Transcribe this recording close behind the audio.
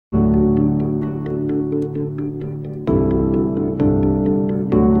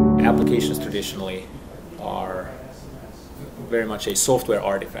applications traditionally are very much a software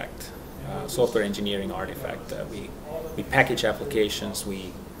artifact, software engineering artifact. We package applications,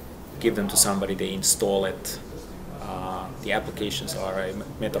 we give them to somebody, they install it. The applications are a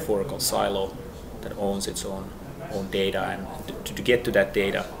metaphorical silo that owns its own data, and to get to that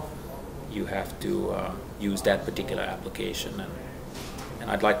data you have to use that particular application, and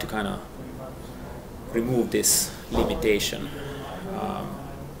I'd like to kind of remove this limitation.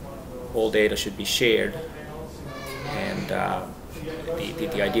 All data should be shared, and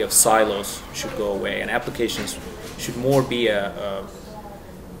the idea of silos should go away, and applications should more be a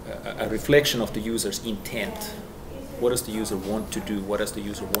reflection of the user's intent. What does the user want to do? What does the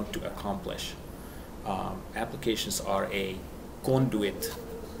user want to accomplish? Applications are a conduit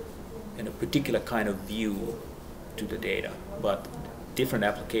and a particular kind of view to the data, but different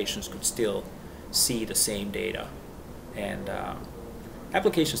applications could still see the same data, and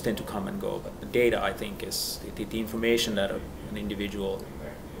applications tend to come and go, but the data, I think, is the information that an individual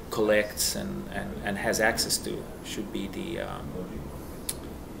collects and has access to should be the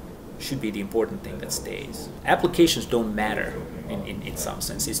important thing that stays. Applications don't matter in some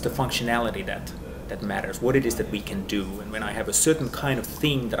sense. It's the functionality that matters, what it is that we can do. And when I have a certain kind of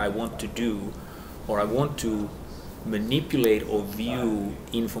thing that I want to do, or I want to manipulate or view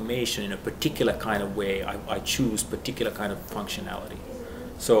information in a particular kind of way, I choose particular kind of functionality.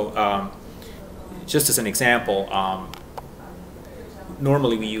 So just as an example,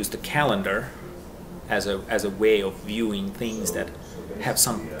 normally we use the calendar as a way of viewing things that have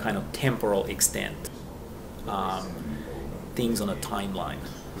some kind of temporal extent, things on a timeline,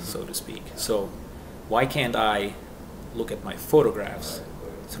 so to speak. So why can't I look at my photographs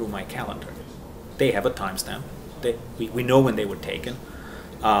through my calendar? They have a timestamp. We know when they were taken,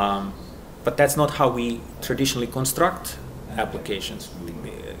 but that's not how we traditionally construct applications.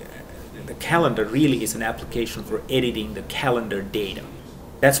 The calendar really is an application for editing the calendar data.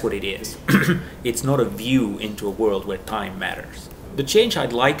 That's what it is. It's not a view into a world where time matters. The change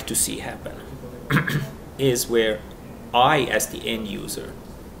I'd like to see happen is where I, as the end user,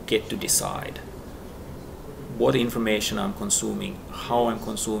 get to decide what information I'm consuming, how I'm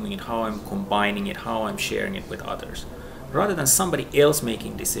consuming it, how I'm combining it, how I'm sharing it with others, rather than somebody else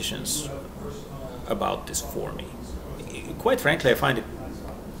making decisions about this for me. Quite frankly, I find it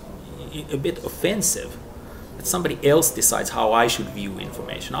a bit offensive that somebody else decides how I should view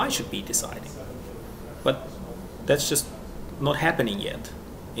information. I should be deciding. But that's just not happening yet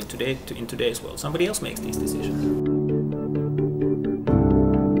in today's world. Somebody else makes these decisions.